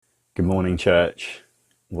Good morning, church.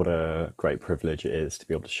 What a great privilege it is to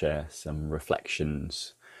be able to share some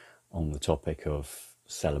reflections on the topic of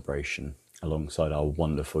celebration alongside our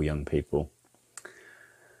wonderful young people.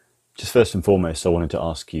 Just first and foremost, I wanted to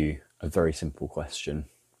ask you a very simple question.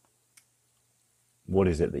 What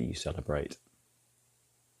is it that you celebrate?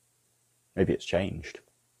 Maybe it's changed.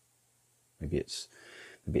 Maybe it's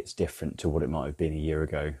different to what it might have been a year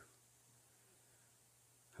ago.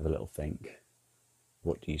 Have a little think.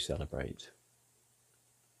 What do you celebrate?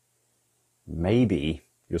 Maybe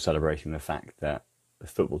you're celebrating the fact that the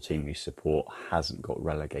football team you support hasn't got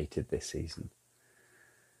relegated this season.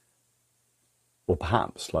 Or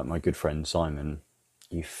perhaps, like my good friend Simon,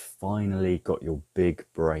 you finally got your big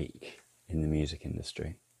break in the music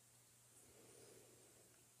industry.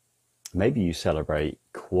 Maybe you celebrate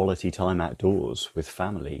quality time outdoors with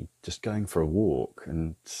family, just going for a walk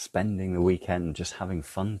and spending the weekend just having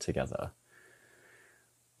fun together.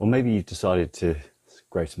 Or maybe you've decided to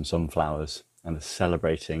grow some sunflowers and are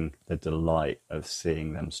celebrating the delight of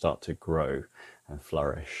seeing them start to grow and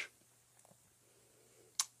flourish.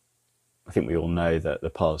 I think we all know that the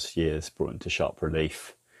past years brought into sharp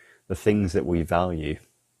relief the things that we value,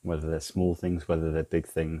 whether they're small things, whether they're big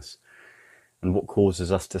things, and what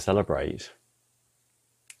causes us to celebrate.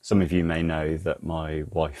 Some of you may know that my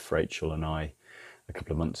wife Rachel and I, a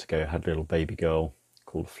couple of months ago, had a little baby girl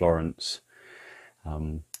called Florence.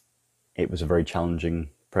 It was a very challenging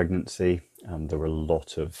pregnancy. There were a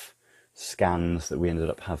lot of scans that we ended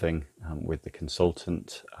up having with the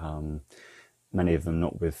consultant, many of them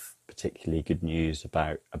not with particularly good news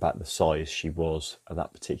about the size she was at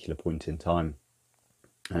that particular point in time.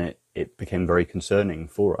 And it became very concerning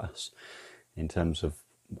for us in terms of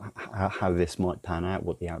how this might pan out,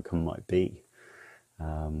 what the outcome might be.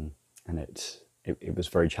 And it was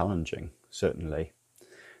very challenging, certainly.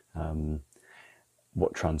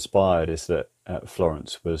 What transpired is that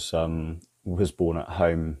Florence was born at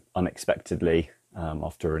home unexpectedly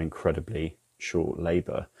after an incredibly short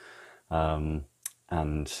labour, and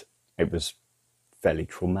it was fairly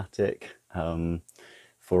traumatic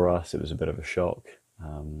for us. It was a bit of a shock.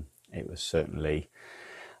 It was certainly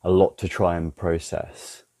a lot to try and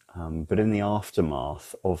process. But in the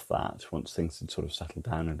aftermath of that, once things had sort of settled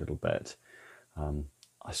down a little bit,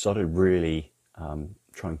 I started really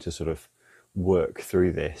trying to sort of work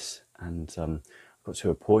through this, and got to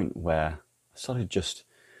a point where I started just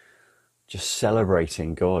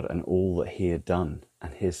celebrating God and all that he had done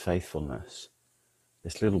and his faithfulness.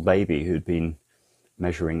 This little baby who'd been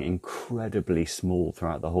measuring incredibly small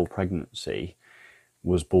throughout the whole pregnancy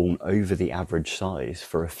was born over the average size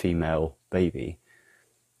for a female baby.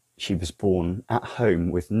 She was born at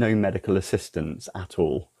home with no medical assistance at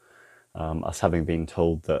all, us having been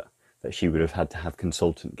told that she would have had to have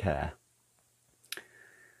consultant care.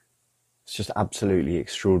 It's just absolutely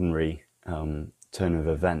extraordinary turn of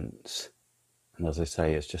events. And as I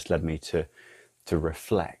say, it's just led me to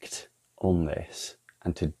reflect on this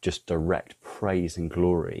and to just direct praise and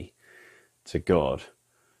glory to God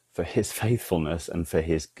for his faithfulness and for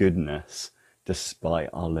his goodness despite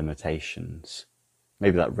our limitations.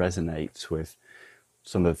 Maybe that resonates with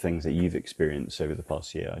some of the things that you've experienced over the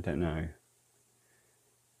past year, I don't know.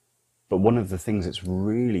 But one of the things that's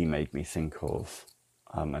really made me think of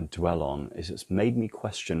and dwell on is it's made me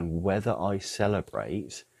question whether I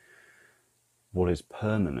celebrate what is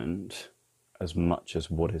permanent as much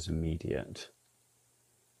as what is immediate.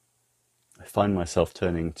 I find myself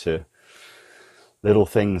turning to little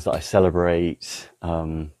things that I celebrate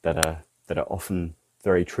that are often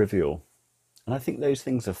very trivial, and I think those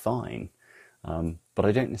things are fine, but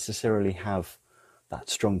I don't necessarily have that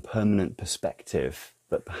strong permanent perspective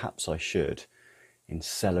that perhaps I should in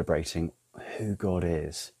celebrating who God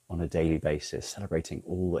is on a daily basis, celebrating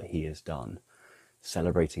all that he has done,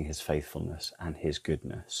 celebrating his faithfulness and his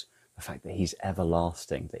goodness, the fact that he's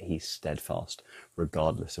everlasting, that he's steadfast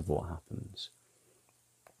regardless of what happens.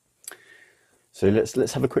 So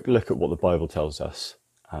let's have a quick look at what the Bible tells us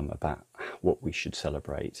about what we should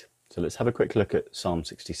celebrate. So let's have a quick look at Psalm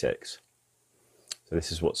 66. So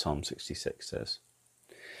this is what Psalm 66 says.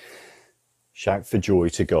 Shout for joy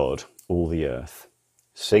to God, all the earth.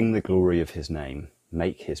 Sing the glory of his name.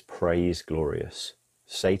 Make his praise glorious.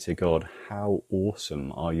 Say to God, how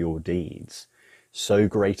awesome are your deeds. So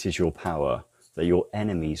great is your power that your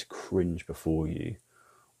enemies cringe before you.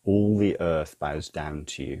 All the earth bows down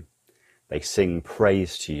to you. They sing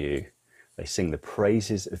praise to you. They sing the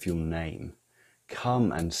praises of your name.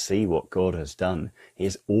 Come and see what God has done,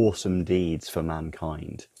 his awesome deeds for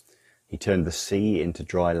mankind. He turned the sea into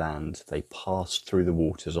dry land. They passed through the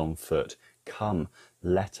waters on foot. Come,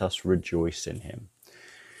 let us rejoice in him.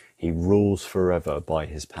 He rules forever by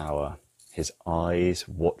his power. His eyes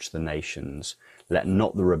watch the nations. Let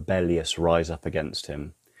not the rebellious rise up against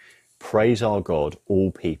him. Praise our God,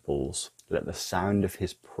 all peoples. Let the sound of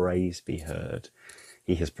his praise be heard.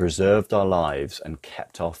 He has preserved our lives and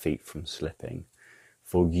kept our feet from slipping.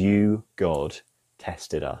 For you, God,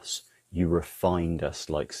 tested us. You refined us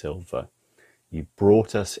like silver. You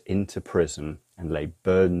brought us into prison and laid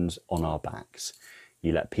burdens on our backs.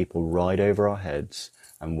 You let people ride over our heads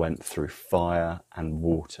and went through fire and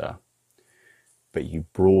water. But you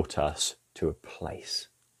brought us to a place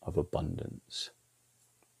of abundance.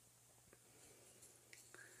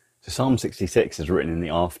 So Psalm 66 is written in the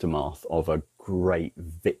aftermath of a great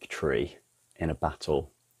victory in a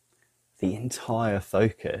battle. The entire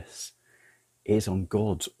focus is on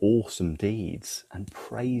God's awesome deeds and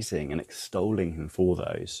praising and extolling him for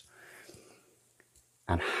those.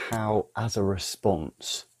 And how, as a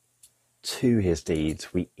response to his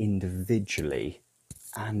deeds, we individually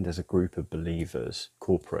and as a group of believers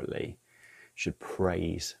corporately should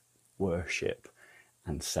praise, worship,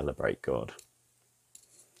 and celebrate God.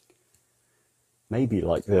 Maybe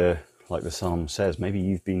like the psalm says, maybe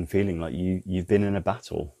you've been feeling like you've been in a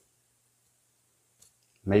battle.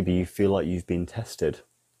 Maybe you feel like you've been tested,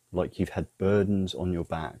 like you've had burdens on your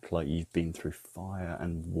back, like you've been through fire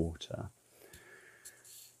and water.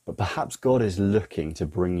 But perhaps God is looking to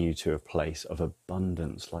bring you to a place of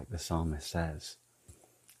abundance, like the psalmist says.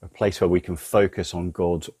 A place where we can focus on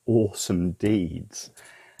God's awesome deeds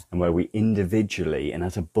and where we individually and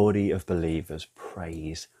as a body of believers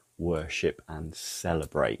praise, worship and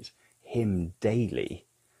celebrate him daily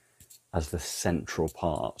as the central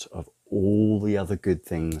part of all the other good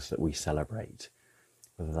things that we celebrate.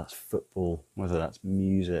 Whether that's football, whether that's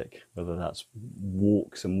music, whether that's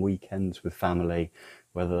walks and weekends with family,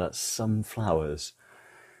 whether that's sunflowers,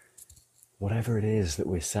 whatever it is that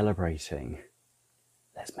we're celebrating,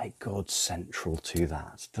 let's make God central to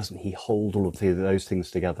that. Doesn't he hold all of those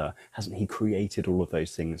things together? Hasn't he created all of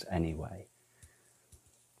those things anyway?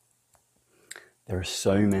 There are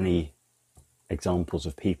so many examples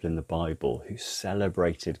of people in the Bible who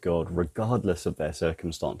celebrated God regardless of their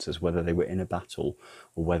circumstances, whether they were in a battle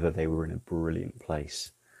or whether they were in a brilliant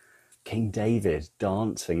place. King David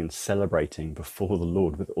dancing and celebrating before the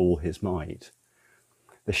Lord with all his might.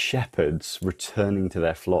 The shepherds returning to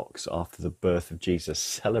their flocks after the birth of Jesus,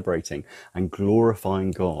 celebrating and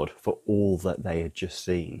glorifying God for all that they had just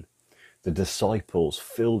seen. The disciples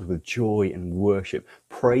filled with joy and worship,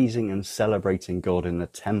 praising and celebrating God in the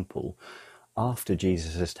temple after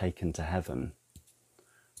Jesus is taken to heaven.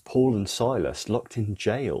 Paul and Silas locked in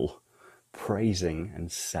jail, praising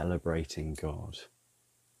and celebrating God.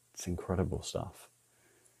 It's incredible stuff.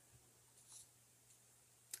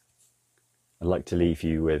 I'd like to leave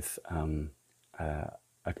you with a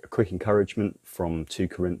quick encouragement from 2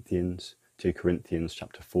 Corinthians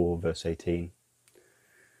chapter 4, verse 18. It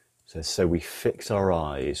says, "So we fix our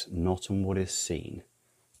eyes not on what is seen,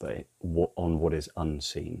 but on what is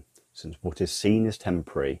unseen. Since what is seen is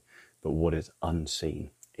temporary, but what is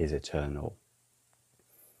unseen is eternal."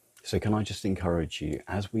 So can I just encourage you,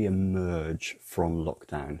 as we emerge from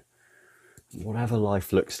lockdown, whatever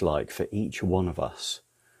life looks like for each one of us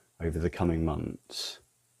over the coming months,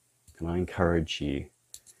 can I encourage you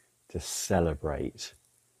to celebrate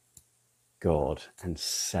God and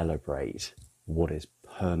celebrate what is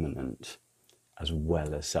permanent as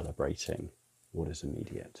well as celebrating what is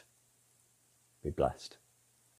immediate. Be blessed.